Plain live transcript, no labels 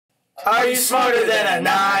Are you smarter than a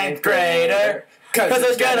ninth grader? Cause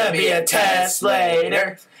there's gonna be a test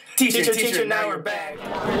later. Teacher, now we're back.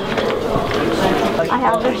 I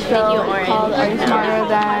have this show called Are You Smarter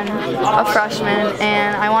Than a Freshman,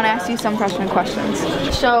 and I want to ask you some freshman questions.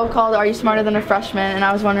 Show called Are You Smarter Than a Freshman, and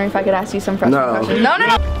I was wondering if I could ask you some freshman questions. No.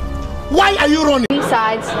 Why are you running? How many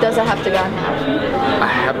sides does a heptagon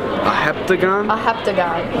have? A heptagon? A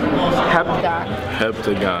heptagon.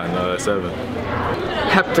 Heptagon, 7.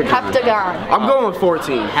 Heptagon. Heptagon. I'm going with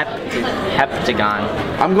 14. Heptagon.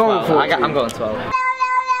 I'm going with 14. I'm going 12.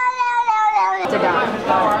 Heptagon.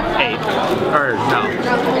 8. Or no.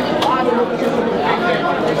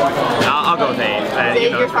 I'll go with 8.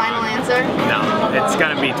 Is 8 your final answer? No, it's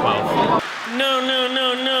gonna be 12. No.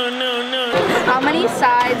 How many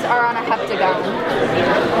sides are on a heptagon?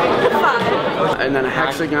 5. And then a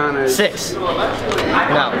hexagon is 6.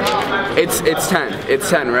 No. It's 10. It's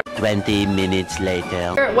 10, right? 20 minutes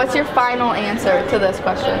later. What's your final answer to this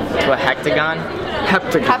question? What, hectagon?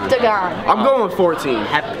 Heptagon. Heptagon. I'm going with 14. Did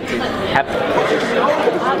I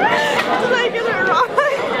get it wrong?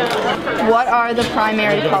 What are the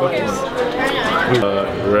primary colors?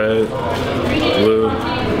 Red, blue,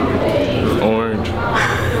 orange,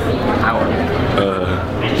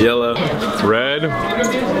 yellow, red,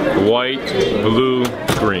 white, blue,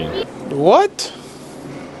 green. What?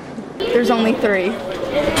 There's only 3.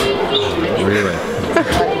 Really?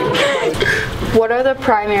 What are the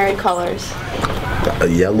primary colors?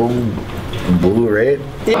 Yellow, blue, red.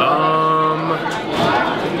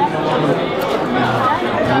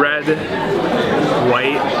 Red,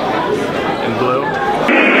 white, and blue.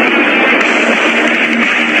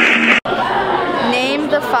 Name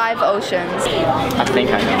the 5 oceans. I think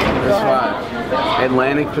I know. There's 5.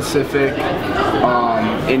 Atlantic, Pacific,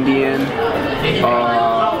 Indian,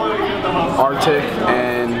 Arctic,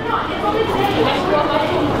 and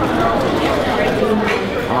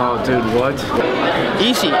oh, dude, what?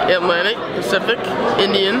 Easy. Atlantic, Pacific,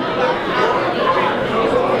 Indian.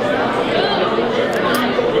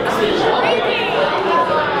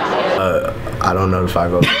 I don't know the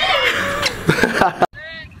 5 oceans.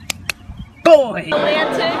 Boy!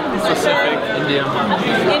 Pacific, Indian.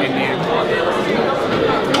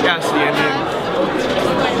 Yes, the Indian.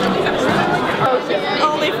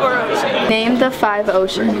 Only 4 oceans. Name the 5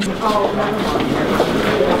 oceans.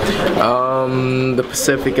 The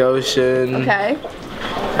Pacific Ocean. Okay.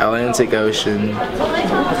 Atlantic Ocean.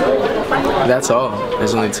 That's all.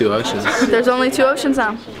 There's only 2 oceans. There's only 2 oceans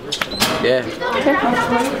now. Yeah. Okay.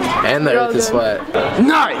 And the Earth is flat.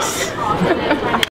 Nice!